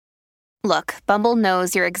Look, Bumble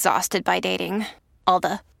knows you're exhausted by dating. All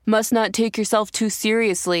the, must not take yourself too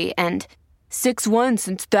seriously, and 6'1"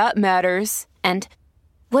 since that matters. And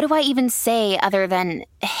what do I even say other than,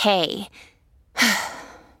 hey?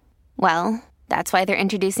 Well, that's why they're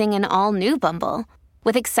introducing an all-new Bumble,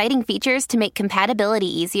 with exciting features to make compatibility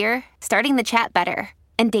easier, starting the chat better,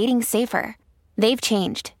 and dating safer. They've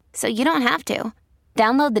changed, so you don't have to.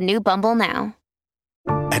 Download the new Bumble now.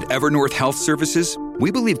 At Evernorth Health Services, we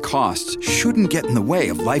believe costs shouldn't get in the way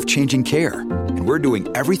of life-changing care, and we're doing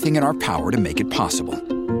everything in our power to make it possible.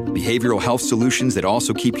 Behavioral health solutions that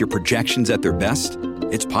also keep your projections at their best?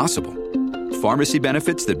 It's possible. Pharmacy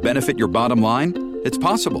benefits that benefit your bottom line? It's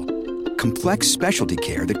possible. Complex specialty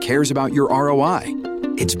care that cares about your ROI?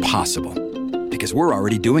 It's possible. Because we're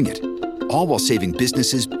already doing it. All while saving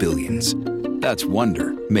businesses billions. That's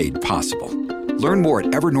Wonder made possible. Learn more at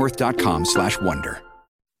evernorth.com/wonder.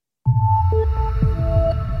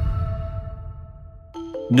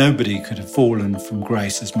 Nobody could have fallen from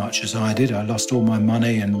grace as much as I did. I lost all my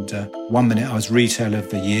money, and one minute I was Retailer of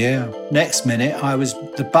the Year. Next minute I was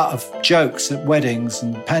the butt of jokes at weddings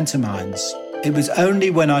and pantomimes. It was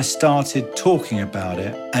only when I started talking about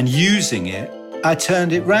it and using it, I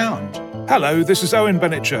turned it round. Hello, this is Owen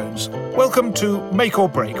Bennett-Jones. Welcome to Make or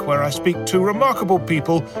Break, where I speak to remarkable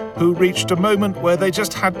people who reached a moment where they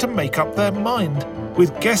just had to make up their mind.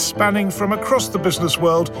 With guests spanning from across the business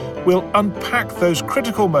world, we'll unpack those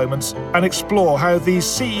critical moments and explore how these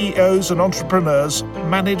CEOs and entrepreneurs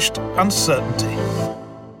managed uncertainty.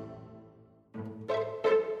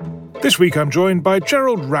 This week I'm joined by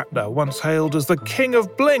Gerald Ratner, once hailed as the king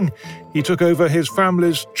of bling. He took over his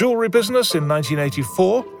family's jewellery business in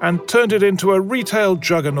 1984 and turned it into a retail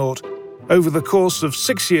juggernaut. Over the course of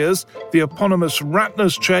 6 years, the eponymous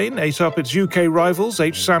Ratner's chain ate up its UK rivals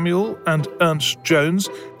H. Samuel and Ernst Jones,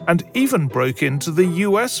 and even broke into the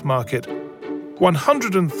US market.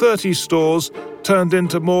 130 stores turned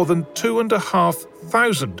into more than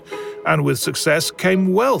 2,500, and with success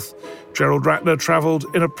came wealth. Gerald Ratner travelled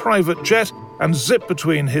in a private jet and zipped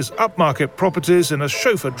between his upmarket properties in a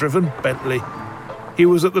chauffeur-driven Bentley. He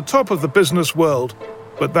was at the top of the business world,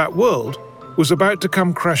 but that world was about to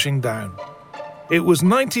come crashing down. It was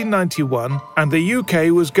 1991, and the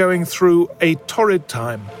UK was going through a torrid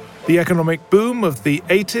time. The economic boom of the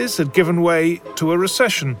 80s had given way to a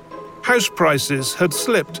recession. House prices had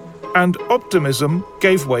slipped, and optimism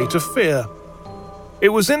gave way to fear. It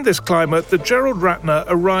was in this climate that Gerald Ratner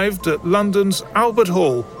arrived at London's Albert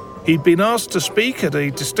Hall. He'd been asked to speak at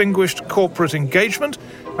a distinguished corporate engagement,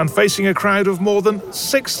 and facing a crowd of more than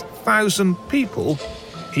 6,000 people,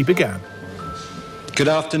 he began. Good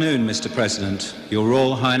afternoon, Mr. President, Your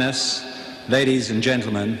Royal Highness, ladies and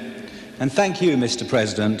gentlemen, and thank you, Mr.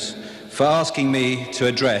 President, for asking me to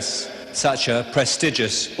address such a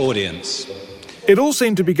prestigious audience. It all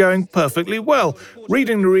seemed to be going perfectly well.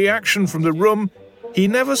 Reading the reaction from the room, he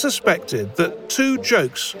never suspected that 2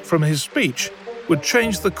 jokes from his speech would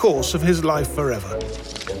change the course of his life forever.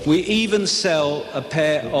 We even sell a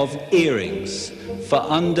pair of earrings for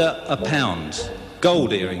under £1.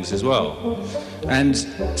 Gold earrings as well. And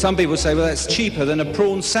some people say, well, that's cheaper than a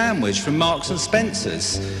prawn sandwich from Marks and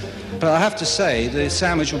Spencer's. But I have to say, the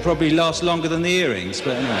sandwich will probably last longer than the earrings,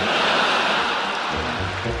 but anyway.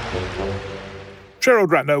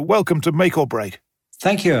 Gerald Ratner, welcome to Make or Break.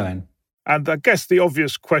 Thank you, Owen. And I guess the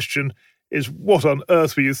obvious question is, what on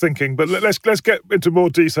earth were you thinking? But let's get into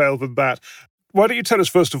more detail than that. Why don't you tell us,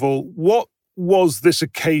 first of all, what was this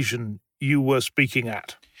occasion you were speaking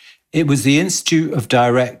at? It was the Institute of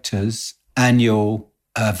Directors' annual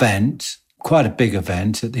event, quite a big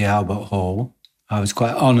event at the Albert Hall. I was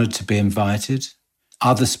quite honoured to be invited.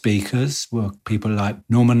 Other speakers were people like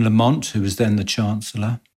Norman Lamont, who was then the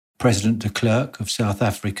Chancellor, President de Klerk of South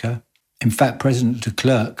Africa. In fact, President de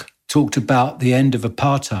Klerk talked about the end of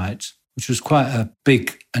apartheid, which was quite a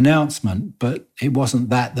big announcement, but it wasn't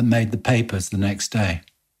that made the papers the next day.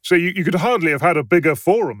 So you could hardly have had a bigger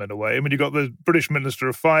forum in a way. I mean, you've got the British Minister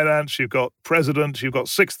of Finance, you've got President, you've got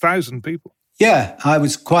 6,000 people. Yeah, I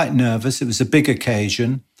was quite nervous. It was a big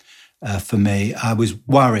occasion for me. I was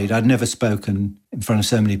worried. I'd never spoken in front of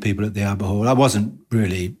so many people at the Albert Hall. I wasn't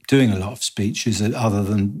really doing a lot of speeches other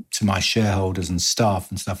than to my shareholders and staff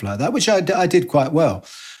and stuff like that, which I did quite well.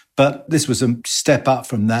 But this was a step up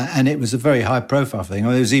from that, and it was a very high-profile thing. I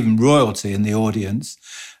mean, there was even royalty in the audience.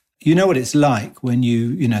 You know what it's like when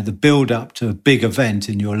you know, the build-up to a big event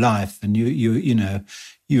in your life, and you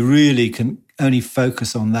really can only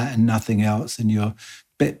focus on that and nothing else, and you're a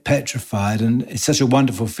bit petrified. And it's such a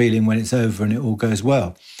wonderful feeling when it's over and it all goes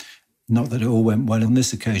well. Not that it all went well on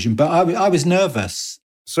this occasion, but I was nervous.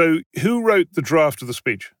 So who wrote the draft of the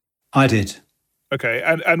speech? I did. Okay,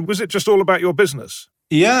 and was it just all about your business?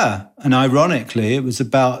 Yeah, and ironically, it was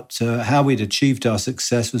about how we'd achieved our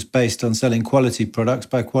success was based on selling quality products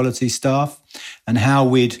by quality staff, and how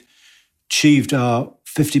we'd achieved our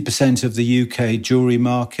 50% of the UK jewellery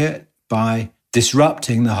market by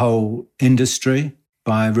disrupting the whole industry,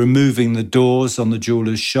 by removing the doors on the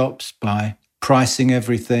jewellers' shops, by pricing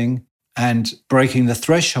everything and breaking the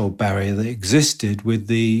threshold barrier that existed with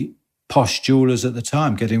the posh jewellers at the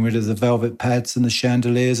time, getting rid of the velvet pads and the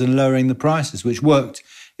chandeliers and lowering the prices, which worked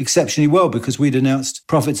exceptionally well because we'd announced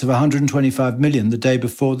profits of 125 million the day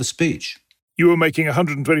before the speech. You were making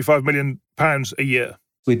 125 million pounds a year.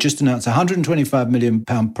 We'd just announced a £125 million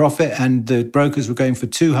profit, and the brokers were going for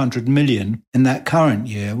 200 million in that current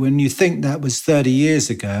year. When you think that was 30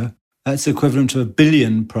 years ago, that's equivalent to £1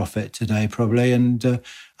 billion profit today, probably. And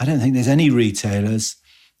I don't think there's any retailers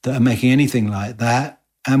that are making anything like that.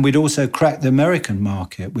 And we'd also cracked the American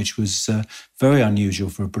market, which was very unusual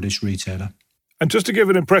for a British retailer. And just to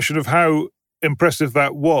give an impression of how impressive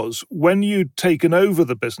that was, when you'd taken over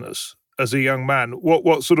the business as a young man,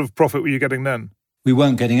 what sort of profit were you getting then? We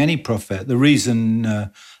weren't getting any profit. The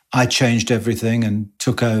reason I changed everything and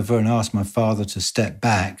took over and asked my father to step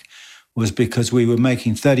back was because we were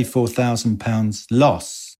making £34,000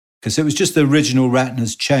 loss, because it was just the original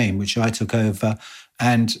Ratner's chain, which I took over.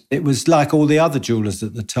 And it was like all the other jewellers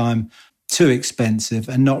at the time, too expensive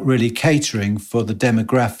and not really catering for the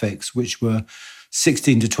demographics, which were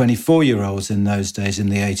 16 to 24-year-olds in those days in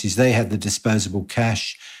the 80s. They had the disposable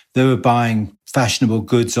cash. They were buying fashionable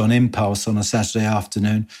goods on impulse on a Saturday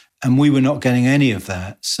afternoon, and we were not getting any of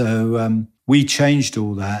that. So we changed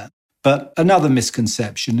all that. But another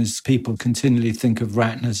misconception is people continually think of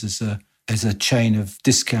Ratner's as a chain of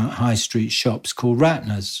discount high street shops called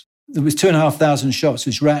Ratner's. There was 2,500 shops,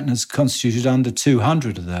 which Ratner's constituted under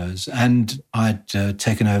 200 of those. And I'd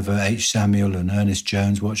taken over H. Samuel and Ernest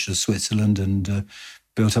Jones, Watches of Switzerland, and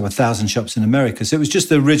built up 1,000 shops in America. So it was just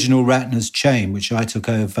the original Ratner's chain, which I took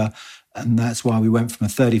over. And that's why we went from a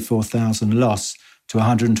 34,000 loss to a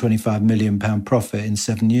 £125 million profit in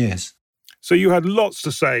 7 years. So you had lots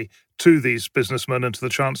to say to these businessmen and to the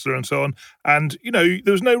Chancellor and so on. And, there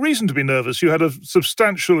was no reason to be nervous. You had a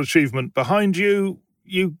substantial achievement behind you.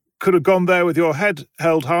 You could have gone there with your head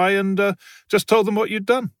held high and just told them what you'd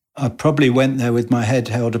done. I probably went there with my head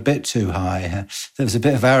held a bit too high. There was a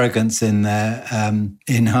bit of arrogance in there,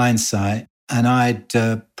 in hindsight. And I'd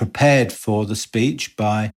prepared for the speech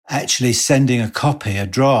by actually sending a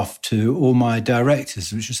draft to all my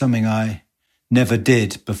directors, which was something I never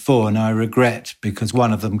did before. And I regret, because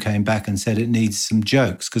one of them came back and said it needs some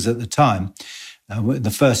jokes, because at the time,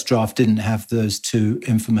 the first draft didn't have those two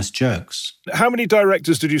infamous jokes. How many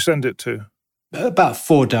directors did you send it to? About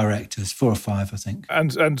 4 directors, 4 or 5, I think.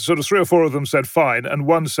 And sort of 3 or 4 of them said fine, and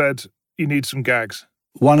one said you need some gags.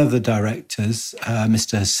 One of the directors,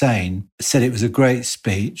 Mr. Hussain, said it was a great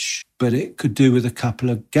speech, but it could do with a couple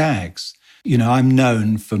of gags. I'm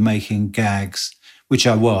known for making gags, which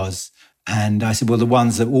I was. And I said, well, the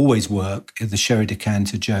ones that always work are the sherry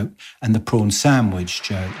decanter joke and the prawn sandwich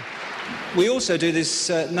joke. We also do this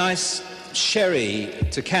nice sherry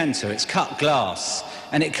decanter. It's cut glass,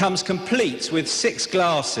 and it comes complete with 6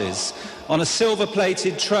 glasses on a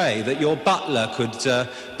silver-plated tray that your butler could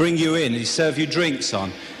bring you in and serve you drinks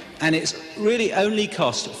on. And it's really only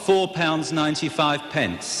cost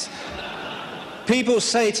 £4.95. People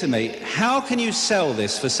say to me, how can you sell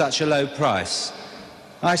this for such a low price?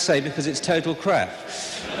 I say, because it's total crap.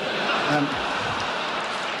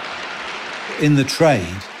 In the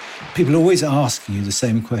trade, people always ask you the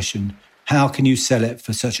same question: how can you sell it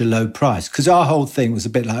for such a low price? Because our whole thing was a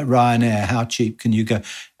bit like Ryanair, how cheap can you go?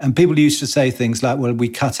 And people used to say things like, well, we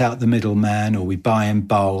cut out the middleman, or we buy in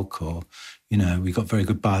bulk, or, we got very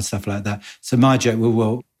good buyers, stuff like that. So my joke,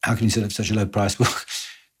 well, how can you sell it for such a low price? Well,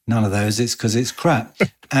 none of those, it's because it's crap.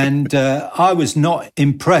 And I was not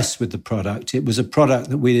impressed with the product. It was a product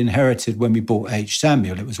that we'd inherited when we bought H.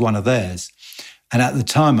 Samuel. It was one of theirs. And at the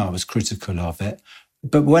time, I was critical of it.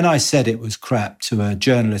 But when I said it was crap to a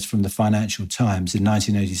journalist from the Financial Times in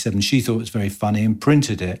 1987, she thought it was very funny and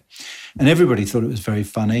printed it. And everybody thought it was very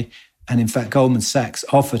funny. And in fact, Goldman Sachs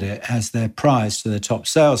offered it as their prize to their top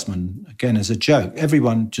salesman, again, as a joke.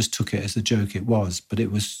 Everyone just took it as the joke it was. But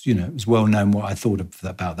it was, it was well known what I thought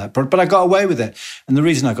about that. But I got away with it. And the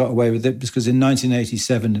reason I got away with it was because in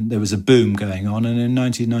 1987, there was a boom going on. And in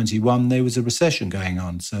 1991, there was a recession going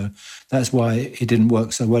on. So that's why it didn't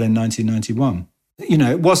work so well in 1991.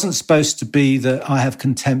 It wasn't supposed to be that I have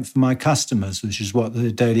contempt for my customers, which is what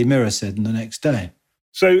the Daily Mirror said the next day.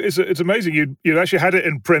 So it's amazing. You'd actually had it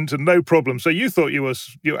in print and no problem. So you thought you were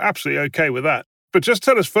absolutely okay with that. But just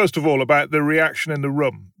tell us, first of all, about the reaction in the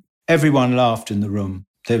room. Everyone laughed in the room.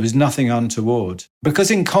 There was nothing untoward.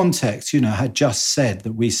 Because in context, I had just said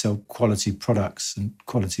that we sell quality products and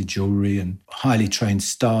quality jewellery and highly trained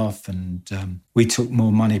staff, and we took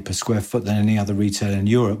more money per square foot than any other retailer in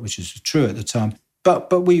Europe, which is true at the time.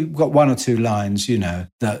 But we got one or two lines,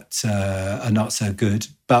 that are not so good,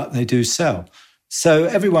 but they do sell. So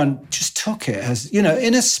everyone just took it as, in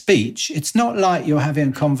a speech, it's not like you're having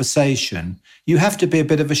a conversation. You have to be a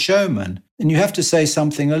bit of a showman, and you have to say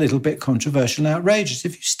something a little bit controversial and outrageous.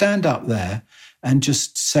 If you stand up there and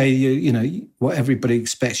just say, what everybody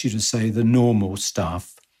expects you to say, the normal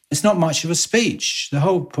stuff, it's not much of a speech. The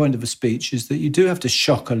whole point of a speech is that you do have to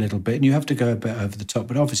shock a little bit and you have to go a bit over the top.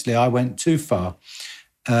 But obviously I went too far.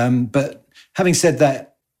 But having said that,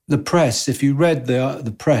 the press, if you read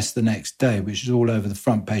the press the next day, which is all over the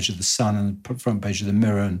front page of The Sun and the front page of The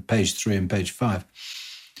Mirror and page 3 and page 5,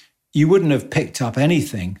 you wouldn't have picked up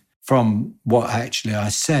anything from what actually I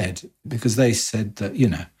said, because they said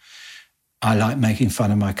that, I like making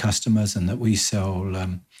fun of my customers and that we sell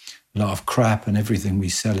a lot of crap and everything we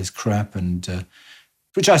sell is crap, and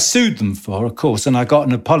which I sued them for, of course, and I got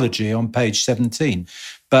an apology on page 17.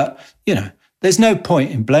 But, there's no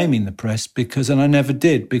point in blaming the press and I never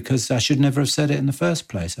did, because I should never have said it in the first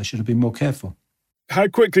place. I should have been more careful. How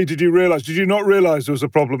quickly did you realise? Did you not realise there was a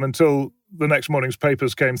problem until the next morning's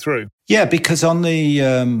papers came through? Yeah, because on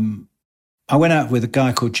I went out with a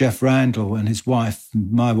guy called Jeff Randall and his wife,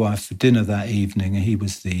 my wife, for dinner that evening. And he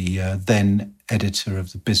was the then editor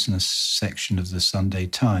of the business section of the Sunday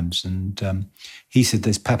Times. And he said,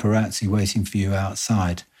 there's paparazzi waiting for you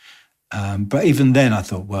outside. But even then I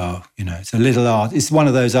thought, well, it's a little art. It's one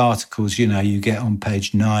of those articles, you get on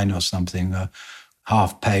page 9 or something, a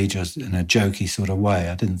half page in a jokey sort of way.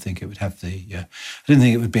 I didn't think it would have I didn't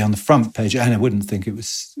think it would be on the front page, and I wouldn't think it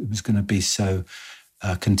was going to be so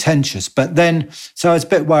contentious. But then, so I was a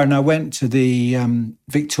bit worried, and I went to the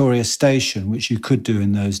Victoria Station, which you could do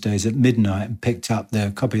in those days, at midnight, and picked up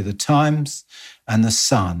their copy of the Times and the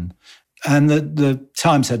Sun. And the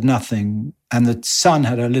Times had nothing, and the Sun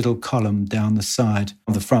had a little column down the side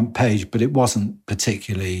of the front page, but it wasn't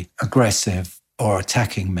particularly aggressive or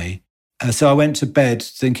attacking me. So I went to bed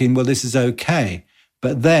thinking, well, this is okay.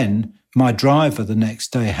 But then my driver the next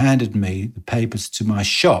day handed me the papers. To my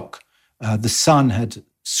shock. The Sun had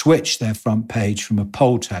switched their front page from a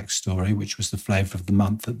poll tax story, which was the flavour of the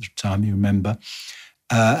month at the time, you remember,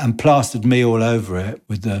 and plastered me all over it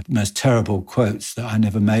with the most terrible quotes that I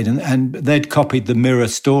never made. And they'd copied the Mirror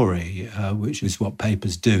story, which is what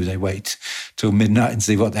papers do. They wait till midnight and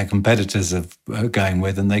see what their competitors are going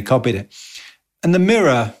with, and they copied it. And the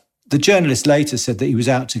Mirror, the journalist later said that he was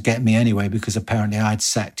out to get me anyway because apparently I'd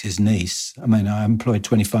sacked his niece. I mean, I employed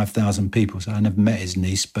 25,000 people, so I never met his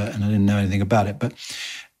niece, and I didn't know anything about it. But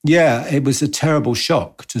yeah, it was a terrible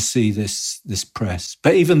shock to see this press.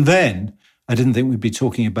 But even then, I didn't think we'd be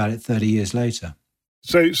talking about it 30 years later.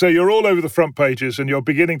 So you're all over the front pages and you're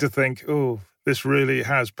beginning to think, oh, this really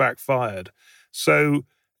has backfired. So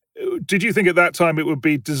did you think at that time it would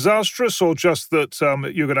be disastrous, or just that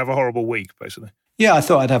you're going to have a horrible week, basically? Yeah, I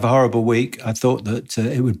thought I'd have a horrible week. I thought that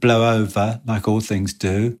it would blow over, like all things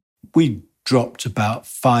do. We dropped about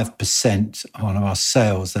 5% on our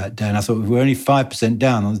sales that day, and I thought we were only 5%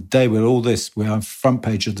 down on the day with all this. We're on front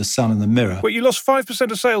page of the Sun and the Mirror. But you lost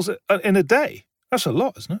 5% of sales in a day? That's a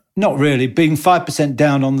lot, isn't it? Not really, being 5%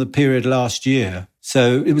 down on the period last year.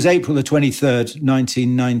 So it was April the 23rd,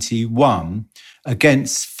 1991,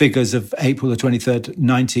 against figures of April the 23rd,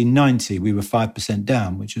 1990. We were 5%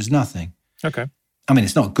 down, which was nothing. Okay. I mean,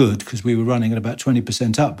 it's not good because we were running at about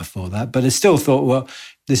 20% up before that, but I still thought, well,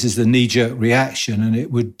 this is the knee-jerk reaction and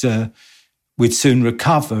it would, we'd soon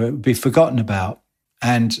recover, it would be forgotten about.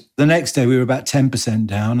 And the next day we were about 10%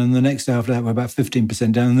 down, and the next day after that we were about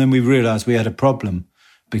 15% down, and then we realised we had a problem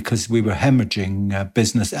because we were hemorrhaging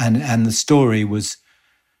business, and the story was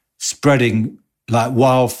spreading like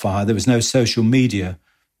wildfire. There was no social media,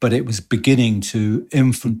 but it was beginning to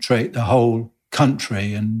infiltrate the whole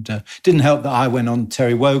country, and didn't help that I went on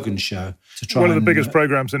Terry Wogan's show to try. One of the biggest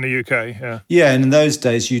programmes in the UK, yeah. Yeah, and in those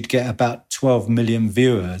days you'd get about 12 million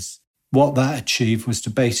viewers. What that achieved was to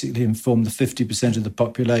basically inform the 50% of the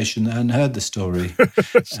population that hadn't heard the story.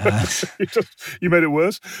 You made it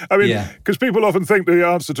worse? I mean, because people often think the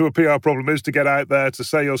answer to a PR problem is to get out there, to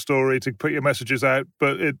say your story, to put your messages out,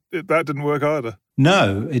 but that didn't work either.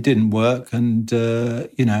 No, it didn't work. And,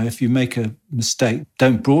 if you make a mistake,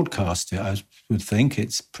 don't broadcast it, I would think.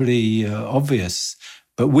 It's pretty obvious.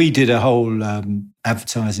 But we did a whole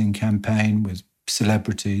advertising campaign with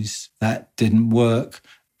celebrities. That didn't work.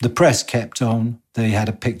 the press kept on. They had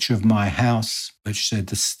a picture of my house, which said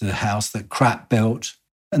this the house that Crap built.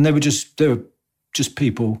 And they were just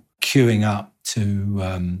people queuing up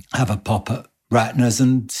to have a pop at Ratner's.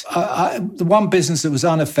 And the one business that was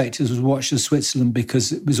unaffected was Watches Switzerland,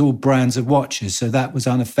 because it was all brands of watches. So that was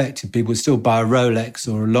unaffected. People would still buy a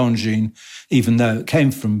Rolex or a Longines, even though it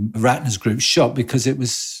came from Ratner's group shop, because it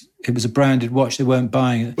was a branded watch. They weren't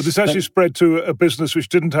buying it. But this actually spread to a business which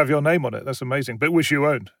didn't have your name on it. That's amazing, but which you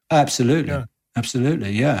owned. Absolutely. Yeah.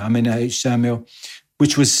 Absolutely, yeah. I mean, H. Samuel,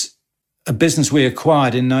 which was a business we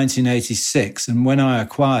acquired in 1986. And when I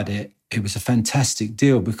acquired it, it was a fantastic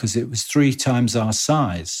deal because it was 3 times our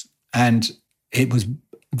size. And it was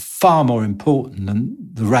far more important than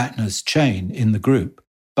the Ratner's chain in the group.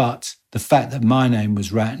 But the fact that my name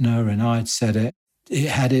was Ratner and I'd said it, it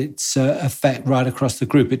had its effect right across the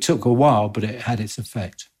group. It took a while, but it had its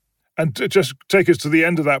effect. And to just take us to the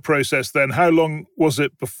end of that process then, how long was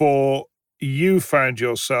it before you found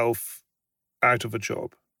yourself out of a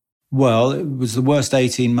job? Well, it was the worst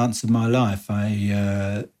 18 months of my life.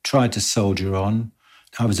 I tried to soldier on.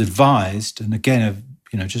 I was advised, and again,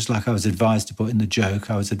 just like I was advised to put in the joke,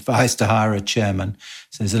 I was advised to hire a chairman.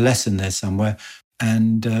 So there's a lesson there somewhere.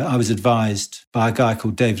 And I was advised by a guy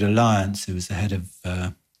called David Alliance, who was the head of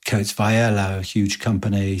Coates Viello, a huge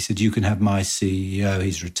company. He said, "You can have my CEO,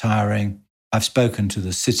 he's retiring." I've spoken to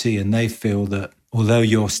the city and they feel that although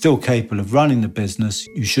you're still capable of running the business,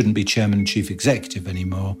 you shouldn't be chairman and chief executive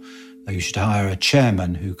anymore. You should hire a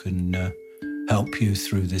chairman who can help you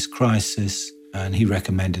through this crisis. And he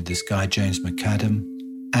recommended this guy, James McAdam.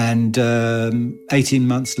 And 18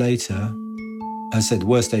 months later, I said the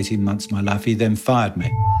worst 18 months of my life, he then fired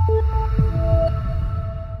me.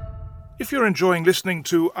 If you're enjoying listening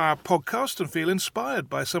to our podcast and feel inspired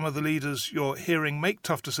by some of the leaders you're hearing make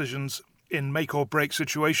tough decisions in make or break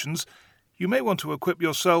situations, you may want to equip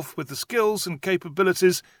yourself with the skills and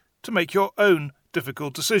capabilities to make your own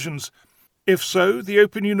difficult decisions. If so, the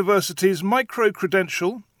Open University's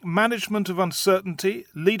micro-credential, Management of Uncertainty,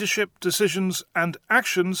 Leadership, Decisions and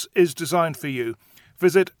Actions is designed for you.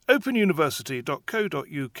 Visit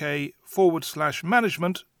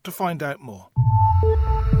openuniversity.co.uk/management to find out more.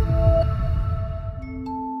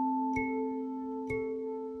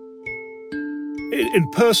 In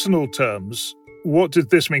personal terms, what did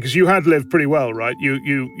this mean? Because you had lived pretty well, right?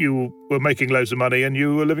 You were making loads of money and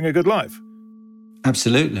you were living a good life.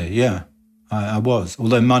 Absolutely, yeah, I was.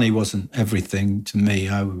 Although money wasn't everything to me,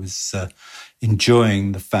 I was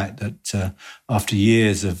enjoying the fact that after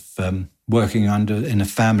years of working in a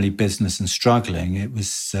family business and struggling, it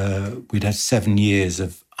was we'd had 7 years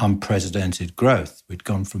of unprecedented growth. We'd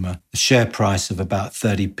gone from a share price of about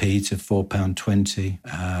 30p to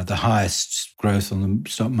 £4.20, the highest growth on the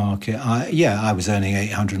stock market. I was earning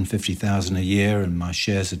 $850,000 a year, and my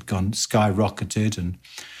shares had skyrocketed, and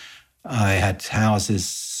I had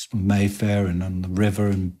houses in Mayfair and on the river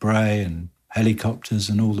in Bray and helicopters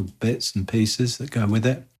and all the bits and pieces that go with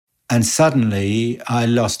it. And suddenly I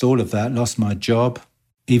lost all of that, lost my job.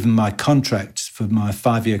 Even my contract, for my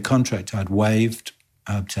 5-year contract, I'd waived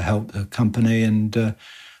to help the company, and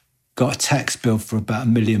got a tax bill for about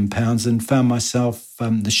 £1 million and found myself,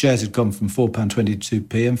 the shares had gone from £4.20 to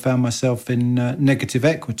 2p, and found myself in negative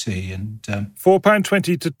equity. And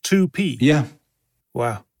 £4.20 to 2p? Yeah.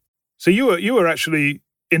 Wow. So you were actually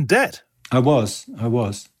in debt? I was.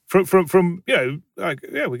 From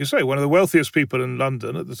we can say one of the wealthiest people in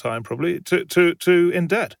London at the time, probably, to in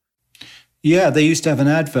debt. Yeah, they used to have an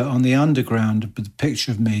advert on the Underground with a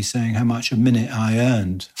picture of me saying how much a minute I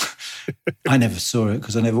earned. I never saw it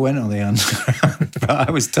because I never went on the Underground, but I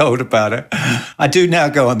was told about it. I do now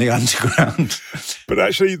go on the Underground. But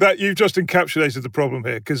actually, that you've just encapsulated the problem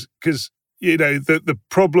here, because the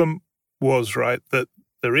problem was, right, that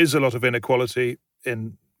there is a lot of inequality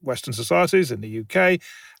in Western societies, in the UK,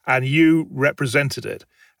 and you represented it.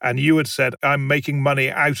 And you had said, "I'm making money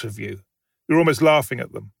out of you." You're almost laughing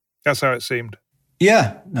at them. That's how it seemed.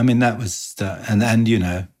 Yeah, I mean, that was, and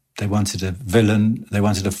they wanted a villain, they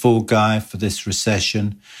wanted a fool guy for this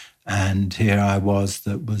recession. And here I was,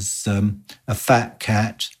 that was a fat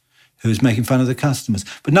cat who was making fun of the customers.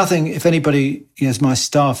 But nothing, if anybody, my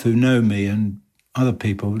staff who know me and other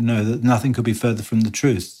people know that nothing could be further from the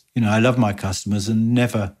truth. I love my customers and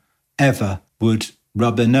never, ever would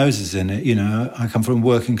rub their noses in it. I come from a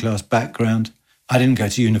working class background. I didn't go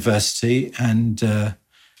to university, and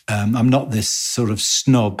I'm not this sort of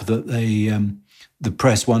snob that the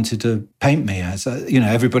press wanted to paint me as.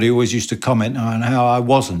 Everybody always used to comment on how I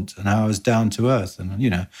wasn't and how I was down to earth.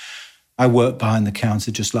 And, I worked behind the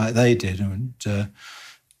counter just like they did. And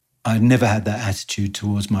I never had that attitude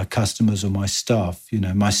towards my customers or my staff. You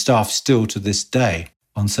know, my staff still to this day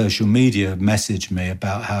on social media message me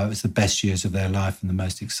about how it was the best years of their life and the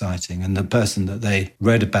most exciting. And the person that they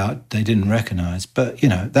read about, they didn't recognise. But, you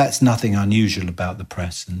know, that's nothing unusual about the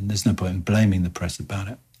press, and there's no point in blaming the press about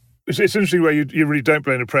it. It's interesting where you really don't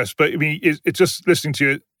blame the press, but I mean, it's just listening to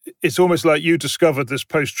you, it's almost like you discovered this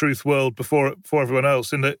post-truth world before everyone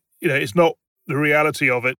else, in that, you know, it's not the reality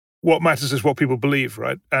of it. What matters is what people believe,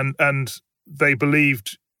 right? And they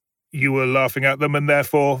believed you were laughing at them, and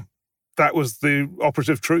therefore that was the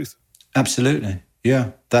operative truth. Absolutely,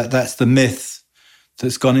 yeah. That's the myth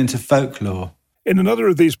that's gone into folklore. In another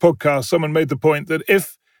of these podcasts, someone made the point that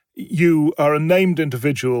if you are a named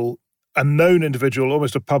individual, a known individual,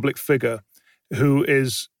 almost a public figure, who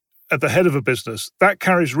is at the head of a business, that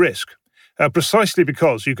carries risk, precisely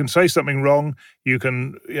because you can say something wrong, you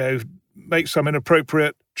can, you know, make some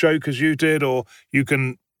inappropriate joke as you did, or you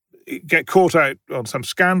can get caught out on some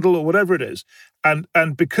scandal or whatever it is. And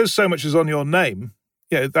because so much is on your name,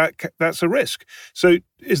 yeah, that's a risk. So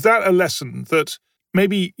is that a lesson that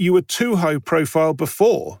maybe you were too high profile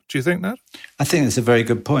before? Do you think that? I think that's a very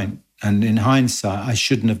good point. And in hindsight, I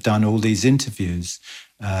shouldn't have done all these interviews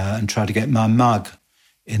and tried to get my mug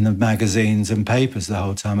in the magazines and papers the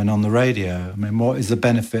whole time and on the radio. I mean, what is the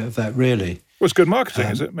benefit of that, really? Well, it's good marketing,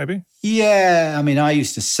 is it, maybe? Yeah, I mean, I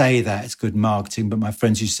used to say that it's good marketing, but my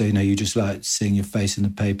friends used to say, you know, you just like seeing your face in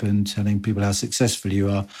the paper and telling people how successful you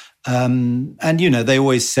are. And, you know, they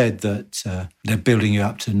always said that they're building you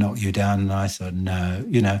up to knock you down. And I thought, no,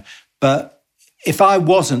 you know. But if I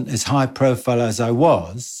wasn't as high profile as I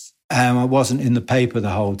was, and I wasn't in the paper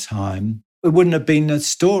the whole time, it wouldn't have been a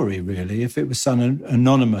story, really, if it was some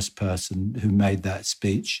anonymous person who made that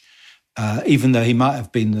speech, even though he might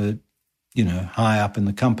have been the, you know, high up in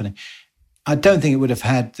the company. I don't think it would have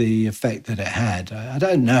had the effect that it had. I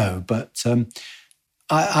don't know, but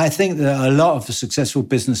I think that a lot of the successful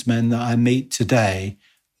businessmen that I meet today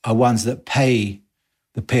are ones that pay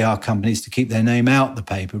the PR companies to keep their name out the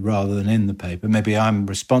paper rather than in the paper. Maybe I'm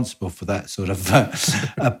responsible for that sort of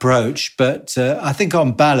approach, but I think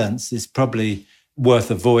on balance, it's probably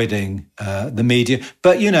worth avoiding the media.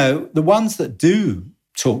 But, you know, the ones that do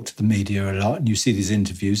talk to the media a lot, and you see these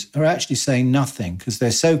interviews, are actually saying nothing because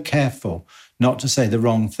they're so careful not to say the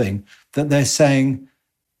wrong thing that they're saying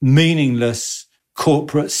meaningless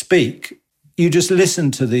corporate speak. You just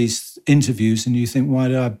listen to these interviews and you think, why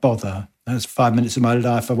did I bother? That's 5 minutes of my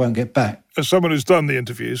life I won't get back. As someone who's done the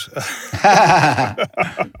interviews,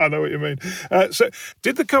 I know what you mean. So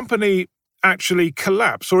did the company actually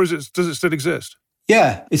collapse, or does it still exist?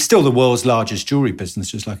 Yeah, it's still the world's largest jewellery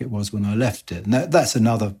business, just like it was when I left it. And that's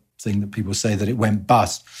another thing that people say, that it went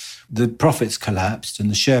bust. The profits collapsed and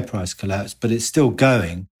the share price collapsed, but it's still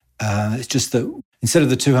going. It's just that instead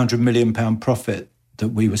of the £200 million profit that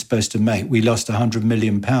we were supposed to make, we lost £100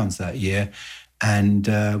 million that year. And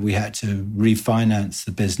we had to refinance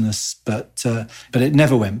the business, but it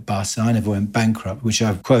never went bust. I never went bankrupt, which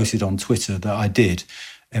I've quoted on Twitter that I did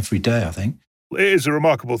every day, I think. It is a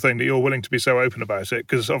remarkable thing that you're willing to be so open about it,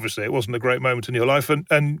 because obviously it wasn't a great moment in your life,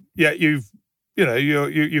 and yet you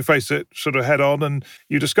face it sort of head on and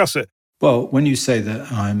you discuss it. Well, when you say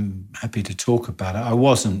that I'm happy to talk about it, I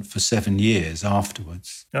wasn't for 7 years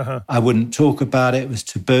afterwards. I wouldn't talk about it. It was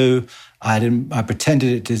taboo. I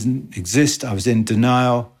pretended it didn't exist. I was in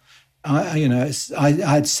denial. I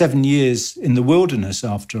had 7 years in the wilderness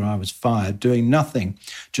after I was fired, doing nothing,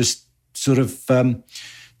 just sort of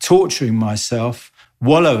torturing myself,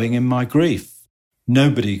 wallowing in my grief.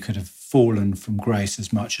 Nobody could have fallen from grace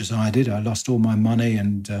as much as I did. I lost all my money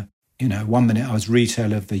and... 1 minute I was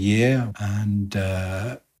Retailer of the Year, and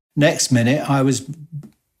next minute I was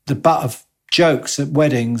the butt of jokes at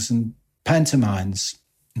weddings and pantomimes.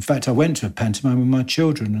 In fact, I went to a pantomime with my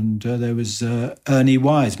children, and there was Ernie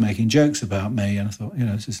Wise making jokes about me, and I thought,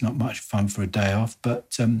 this is not much fun for a day off,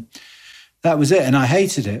 but that was it, and I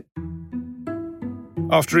hated it.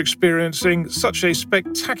 After experiencing such a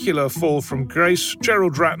spectacular fall from grace,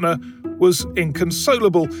 Gerald Ratner was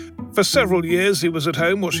inconsolable. For several years, he was at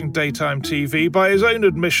home watching daytime TV. By his own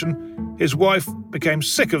admission, his wife became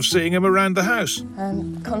sick of seeing him around the house.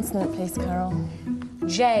 Consonant, please, Carol.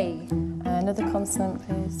 J. Another consonant,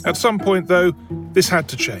 please. At some point, though, this had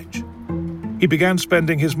to change. He began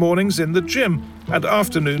spending his mornings in the gym and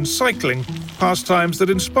afternoons cycling, pastimes that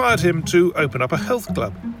inspired him to open up a health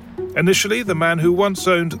club. Initially, the man who once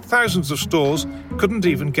owned thousands of stores couldn't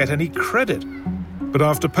even get any credit. But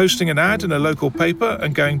after posting an ad in a local paper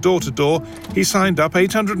and going door to door, he signed up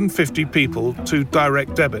 850 people to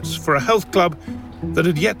direct debits for a health club that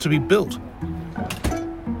had yet to be built.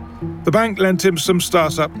 The bank lent him some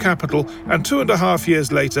start-up capital, and 2.5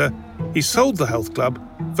 years later, he sold the health club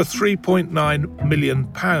for £3.9 million.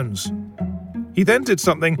 He then did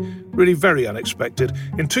something really very unexpected.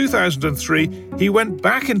 In 2003, he went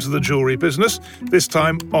back into the jewellery business, this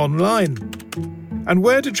time online. And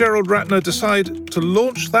where did Gerald Ratner decide to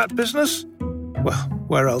launch that business? Well,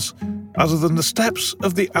 where else? Other than the steps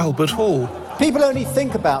of the Albert Hall. People only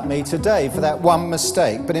think about me today for that one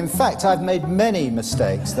mistake, but in fact I've made many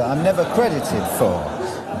mistakes that I'm never credited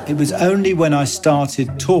for. It was only when I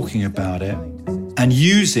started talking about it and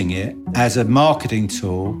using it as a marketing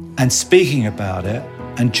tool and speaking about it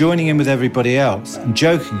and joining in with everybody else and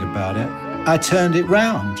joking about it, I turned it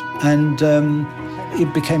round and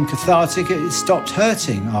it became cathartic. It stopped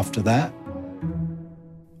hurting after that.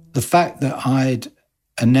 The fact that I'd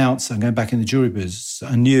announced I'm going back in the jewellery business,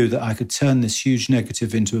 I knew that I could turn this huge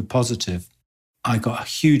negative into a positive. I got a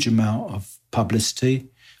huge amount of publicity,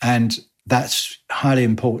 and that's highly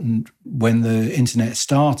important when the internet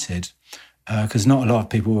started, because not a lot of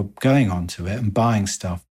people were going onto it and buying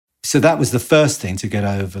stuff. So that was the first thing to get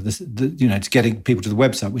over, to getting people to the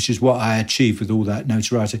website, which is what I achieved with all that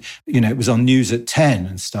notoriety. It was on News at 10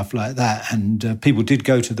 and stuff like that, and people did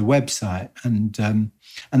go to the website, and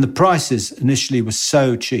the prices initially were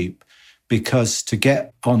so cheap because to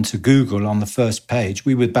get onto Google on the first page,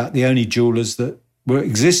 we were about the only jewellers that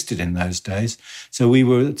existed in those days. So we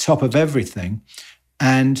were at the top of everything.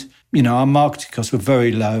 And, our marketing costs were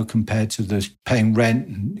very low compared to the paying rent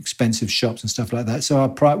and expensive shops and stuff like that. So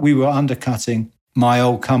we were undercutting my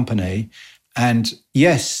old company. And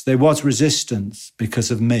yes, there was resistance because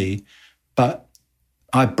of me, but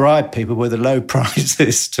I bribed people with the low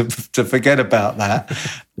prices to forget about that.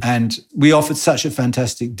 And we offered such a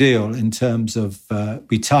fantastic deal in terms of,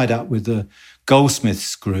 we tied up with the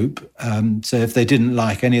Goldsmiths group. So if they didn't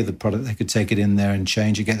like any of the product, they could take it in there and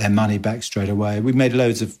change and get their money back straight away. We made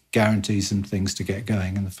loads of guarantees and things to get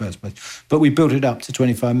going in the first place. But we built it up to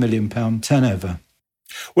 £25 million turnover.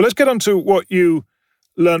 Well, let's get on to what you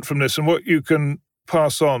learned from this and what you can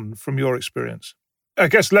pass on from your experience. I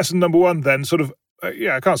guess lesson number one then,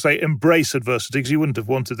 I can't say embrace adversity because you wouldn't have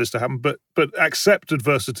wanted this to happen, but accept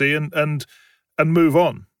adversity and move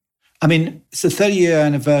on. I mean, it's the 30-year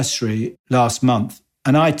anniversary last month,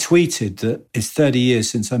 and I tweeted that it's 30 years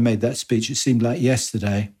since I made that speech. It seemed like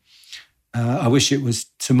yesterday. I wish it was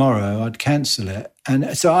tomorrow. I'd cancel it.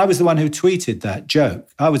 And so I was the one who tweeted that joke.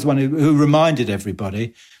 I was the one who reminded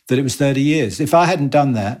everybody that it was 30 years. If I hadn't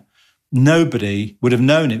done that, nobody would have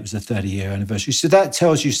known it was a 30-year anniversary. So that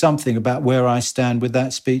tells you something about where I stand with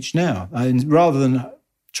that speech now. Rather than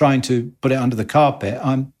trying to put it under the carpet,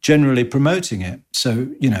 I'm generally promoting it. So,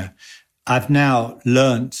 I've now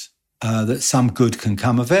learnt that some good can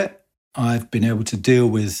come of it. I've been able to deal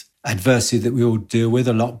with adversity that we all deal with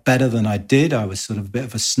a lot better than I did. I was sort of a bit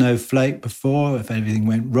of a snowflake before. If anything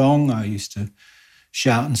went wrong, I used to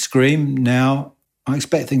shout and scream. Now I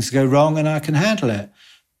expect things to go wrong and I can handle it.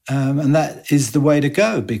 And that is the way to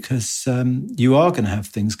go because you are going to have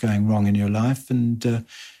things going wrong in your life and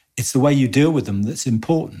it's the way you deal with them that's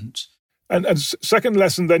important. And second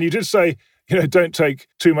lesson then, you did say, don't take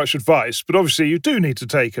too much advice, but obviously you do need to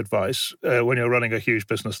take advice when you're running a huge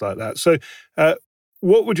business like that. So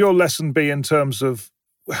what would your lesson be in terms of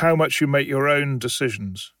how much you make your own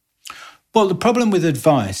decisions? Well, the problem with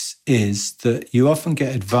advice is that you often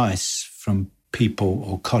get advice from people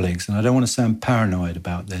or colleagues, and I don't want to sound paranoid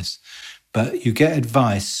about this, but you get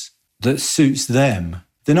advice that suits them.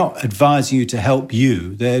 They're not advising you to help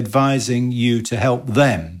you, they're advising you to help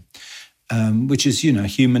them, which is,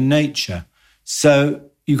 human nature. So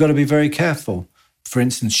you've got to be very careful. For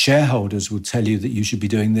instance, shareholders will tell you that you should be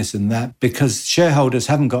doing this and that because shareholders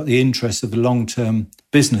haven't got the interests of the long-term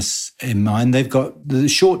business in mind. They've got the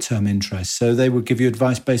short-term interests. So they will give you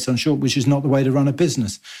advice based on short, which is not the way to run a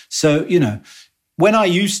business. So, when I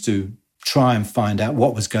used to try and find out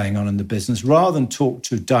what was going on in the business, rather than talk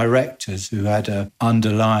to directors who had an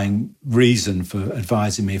underlying reason for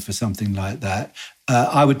advising me for something like that,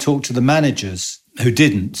 I would talk to the managers who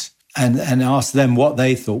didn't and ask them what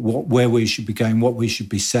they thought, where we should be going, what we should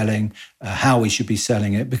be selling, how we should be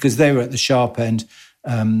selling it, because they were at the sharp end.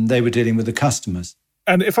 They were dealing with the customers.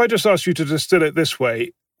 And if I just ask you to distill it this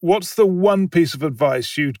way, what's the one piece of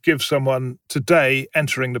advice you'd give someone today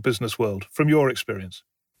entering the business world from your experience?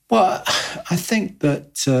 Well, I think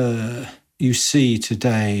that you see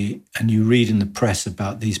today and you read in the press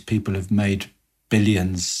about these people who've made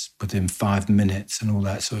billions within 5 minutes and all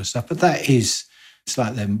that sort of stuff. But it's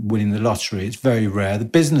like them winning the lottery. It's very rare. The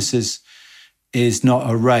business is not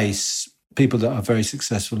a race. People that are very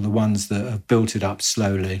successful are the ones that have built it up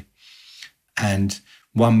slowly and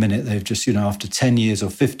 1 minute they've just, after 10 years or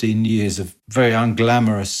 15 years of very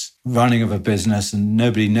unglamorous running of a business and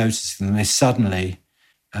nobody notices them, they suddenly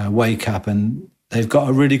wake up and they've got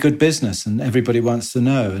a really good business and everybody wants to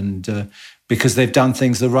know, and because they've done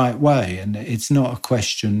things the right way. And it's not a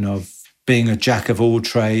question of being a jack of all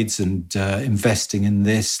trades and investing in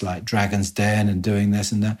this like Dragon's Den and doing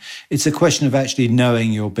this and that. It's a question of actually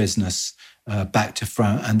knowing your business back to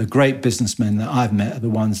front. And the great businessmen that I've met are the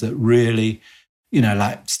ones that really,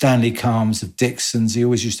 like Stanley Calms of Dixon's. He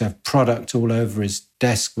always used to have product all over his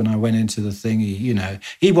desk when I went into the thing.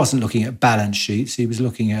 He wasn't looking at balance sheets. He was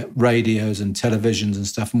looking at radios and televisions and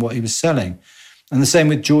stuff and what he was selling. And the same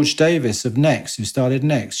with George Davis of Next, who started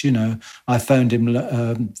Next. I phoned him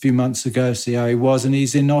a few months ago, see how he was, and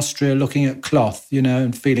he's in Austria looking at cloth,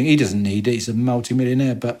 and feeling he doesn't need it. He's a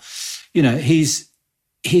multimillionaire, but,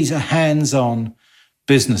 he's a hands-on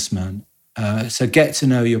businessman. So get to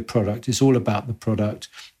know your product. It's all about the product.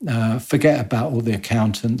 Forget about all the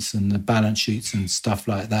accountants and the balance sheets and stuff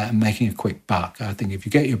like that and making a quick buck. I think if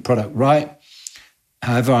you get your product right,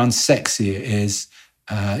 however unsexy it is,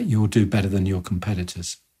 you'll do better than your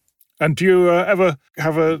competitors. And do you ever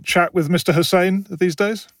have a chat with Mr. Hussain these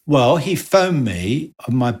days? Well, he phoned me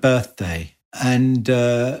on my birthday, and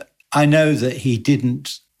I know that he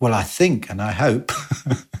didn't, well, I think and I hope,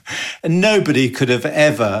 and nobody could have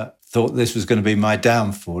ever thought this was going to be my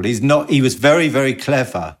downfall. He was very, very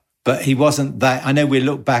clever, but he wasn't that. I know we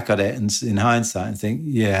look back at it and in hindsight and think,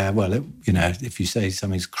 yeah, well, if you say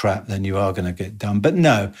something's crap, then you are going to get done. But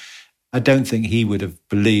no, I don't think he would have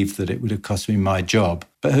believed that it would have cost me my job.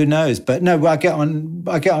 But who knows? But no, I get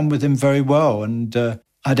on with him very well, and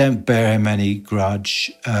I don't bear him any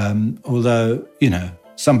grudge. Although,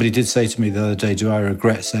 somebody did say to me the other day, do I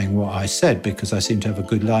regret saying what I said? Because I seem to have a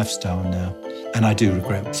good lifestyle now. And I do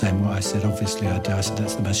regret saying what I said. Obviously, I do. I said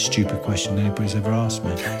that's the most stupid question anybody's ever asked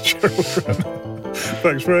me. Gerald Ratner,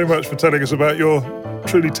 thanks very much for telling us about your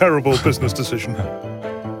truly terrible business decision.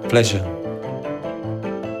 Pleasure.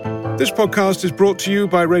 This podcast is brought to you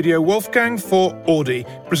by Radio Wolfgang for Audi,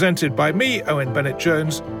 presented by me, Owen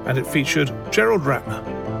Bennett-Jones, and it featured Gerald Ratner.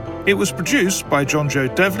 It was produced by John Joe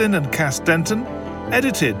Devlin and Cass Denton,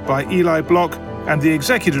 edited by Eli Block, and the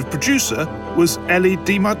executive producer was Ellie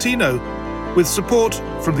DiMartino, with support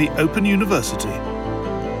from the Open University.